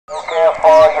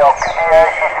for your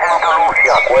QTS system to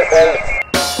Lucia. Question.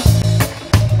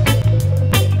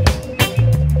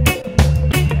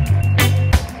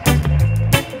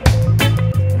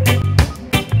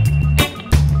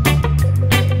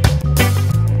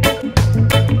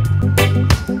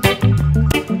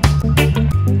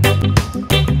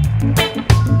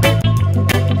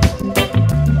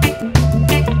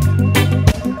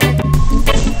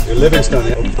 Livingston.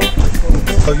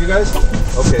 Oh, you guys?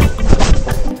 Okay.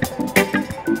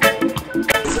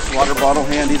 Water bottle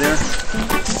handy there? Yeah.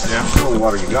 That's the only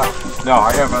water you got. No,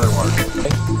 I have other water.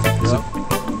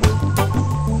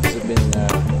 Has it been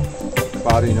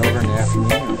cloudy and over in the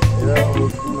afternoon?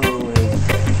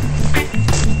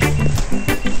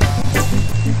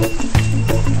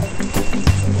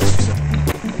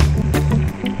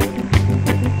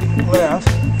 Left.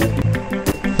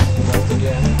 Left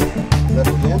again. Left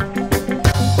again.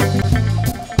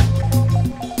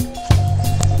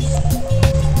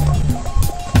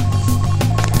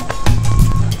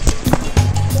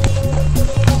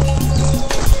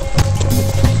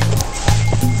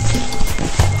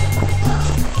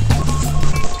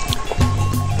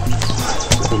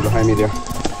 Behind me there.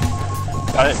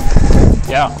 Got it?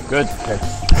 Yeah, good. Okay.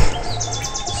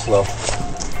 Slow.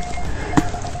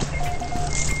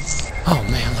 Oh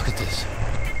man, look at this.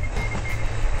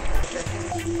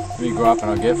 Let me go up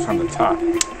and I'll get from the top.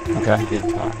 Okay. Get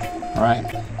top. All right.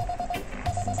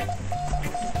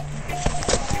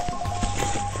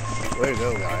 Way to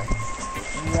go, guy.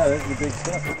 Yeah, that's the big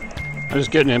stuff. I'm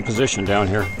just getting in position down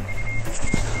here.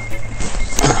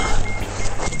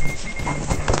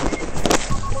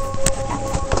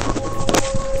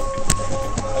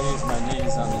 I use my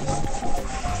knees on these.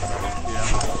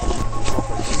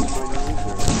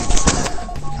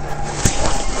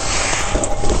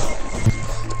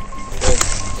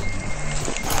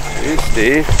 Hey,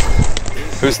 Steve.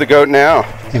 Who's the goat now?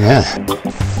 Yeah.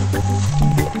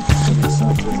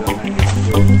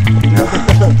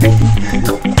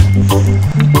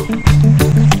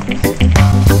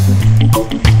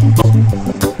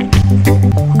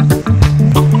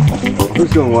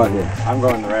 Who's doing what here? I'm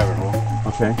going the rabbit hole.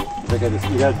 Okay. You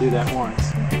gotta do that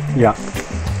once. Yeah.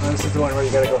 This is the one where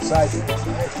you gotta go side to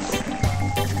side.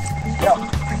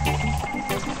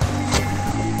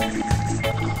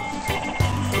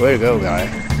 Way to go, guy.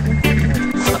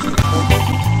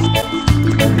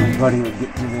 My buddy would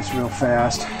get through this real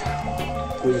fast.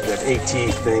 We did that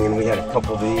AT thing and we had a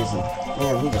couple of these and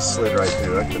man, he just slid right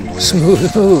through. I couldn't believe it.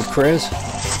 Smooth move, Chris.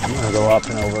 I'm gonna go up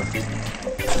and over.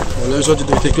 Well, there's what you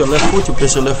do. Take your left foot, you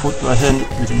place your left foot right hand.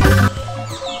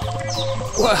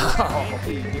 Wow.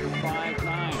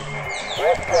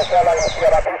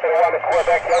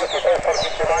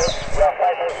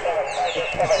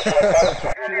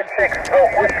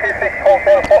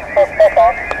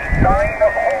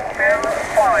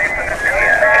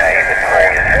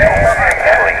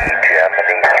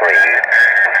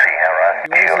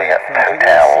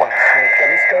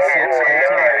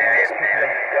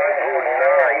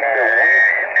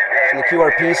 From the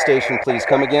QRP station, please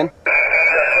come again.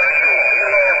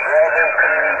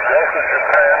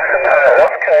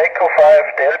 Okay, Echo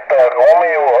 5 Delta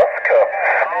Romeo Oscar.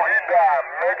 Florida,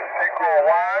 Mexico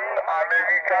 1,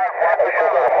 America 1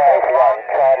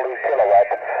 Charlie Kilowatt,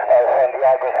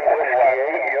 Santiago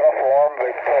 58, Uniform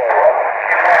Victoria.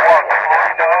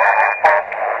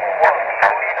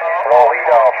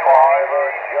 Florida 5,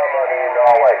 Germany,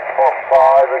 Norway.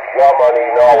 5, Germany,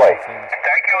 Norway.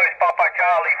 Thank you, it's Papa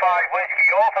Charlie 5 Whiskey,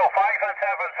 also 5 and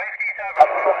 7,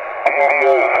 57.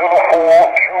 Uniform,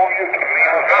 Juliet,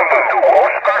 number 2,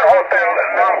 Oscar Hotel,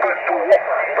 number 2,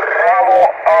 Bravo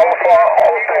Alpha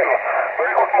Hotel.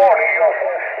 Very good morning,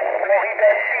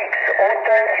 Florida 6,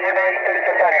 Hotel United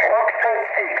Japan. Foxtrot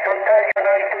 6, Hotel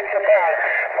United Japan.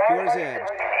 Where's Ed?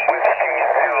 Whiskey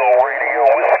 0, Radio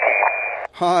Whiskey.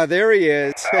 Ah, there he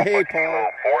is. Hey, Paul.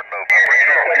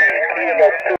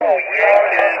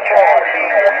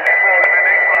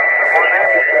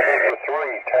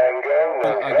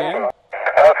 Again?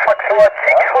 Foxtrot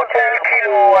 6 Hotel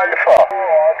Kilo Alpha.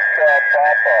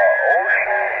 Papa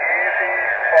Ocean Easy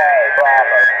 5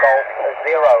 Bravo Golf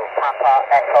 0 Papa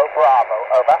Echo Bravo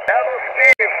over. Hello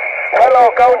Steve. Hello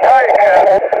Go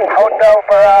Tiger. Hotel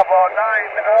Bravo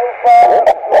 9 Alpha.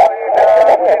 5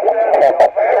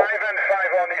 and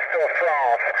 5 on Easter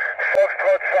France.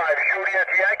 Foxtrot 5 Juliet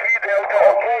Yankee Delta.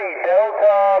 Okay,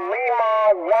 Delta Lima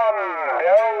 1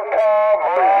 Delta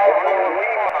Bravo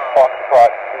Lima.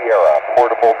 Foxtrot Sierra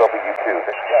Portable W2.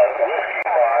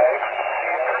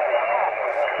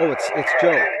 Oh, it's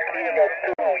Joe. Kilo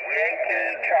 2 Yankee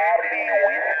Charlie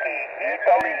Whiskey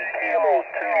Italy Kilo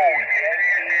 2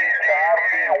 Yankee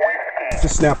Charlie Whiskey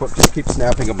Just snap up. Just keep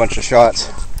snapping a bunch of shots.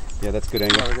 Yeah, that's good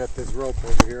angle. We got this rope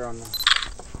over here on the. Have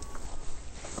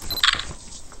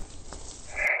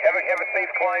a safe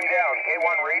climb down.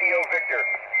 K1 Radio Victor.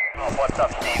 Oh, what's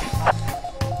up, Steve?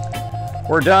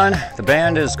 We're done. The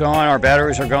band is gone, our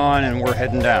batteries are gone, and we're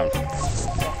heading down.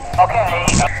 Okay.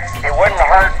 It wouldn't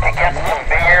hurt to get some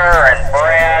beer and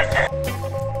bread.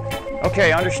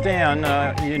 Okay, understand,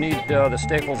 you need the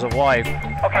staples of life.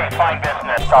 Okay, fine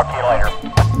business. Talk to you later.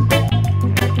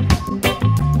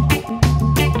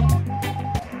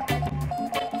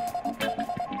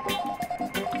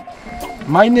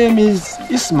 My name is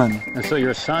Isman, And so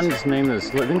your son's name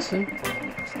is Livingston?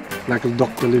 like a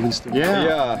Dr. Livingston.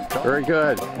 Yeah. Very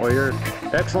good. Well, you're an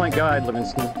excellent guide,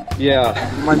 Livingston. Yeah.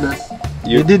 My best.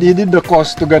 He did the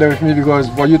course together with me because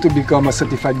for you to become a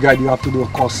certified guide, you have to do a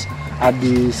course at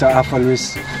the Sir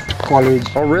Alpharis College.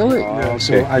 Oh, really? Yeah,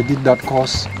 so I did that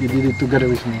course. He did it together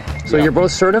with me. So you're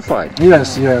both certified?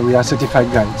 Yes, yeah, we are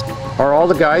certified guides. Are all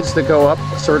the guides that go up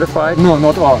certified? No,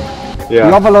 not all. Yeah.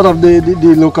 We have a lot of the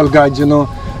local guides, you know.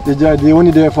 They're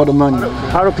only there for the money.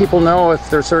 How do people know if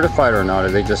they're certified or not?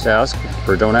 Do they just ask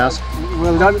or don't ask?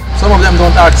 Well, some of them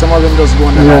don't ask, some of them just go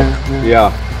on the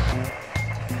Yeah.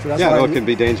 So that's Yeah, why no, it can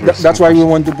be dangerous. That's why we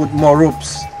want to put more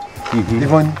ropes.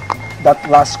 Even that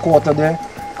last quarter there,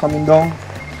 coming down,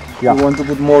 we want to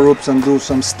put more ropes and do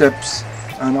some steps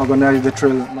and organize the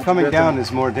trail. Coming down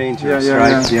is more dangerous, Yeah,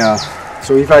 right? yeah.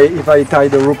 So if I tie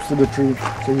the ropes to the tree,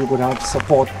 so you could have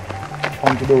support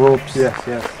onto the ropes,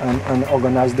 and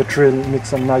organize the trail, make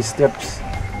some nice steps,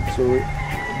 so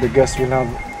the guests will have,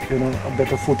 you know, a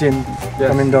better footing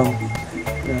coming down.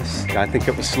 Yes. I think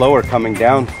it was slower coming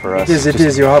down for us. It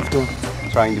is. You have to.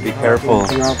 Trying to be careful.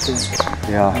 You have to.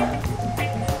 Yeah.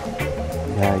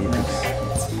 Yeah, you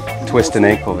could twist an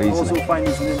ankle You easily. also find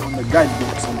his name on the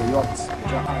guidebooks on the yachts.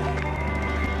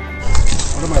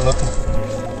 What am I looking?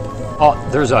 Oh,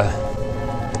 there's a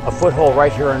foothold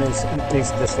right here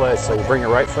underneath this ledge. So you bring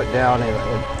your right foot down and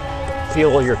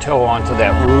feel your toe onto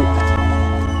that root.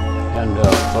 And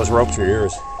those ropes are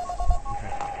yours.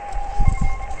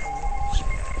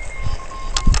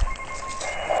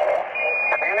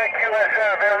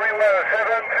 QSL, very well.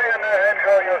 7-3 and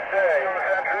enjoy your stay.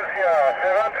 Lucia,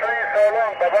 7-3, so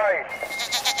long. Bye-bye.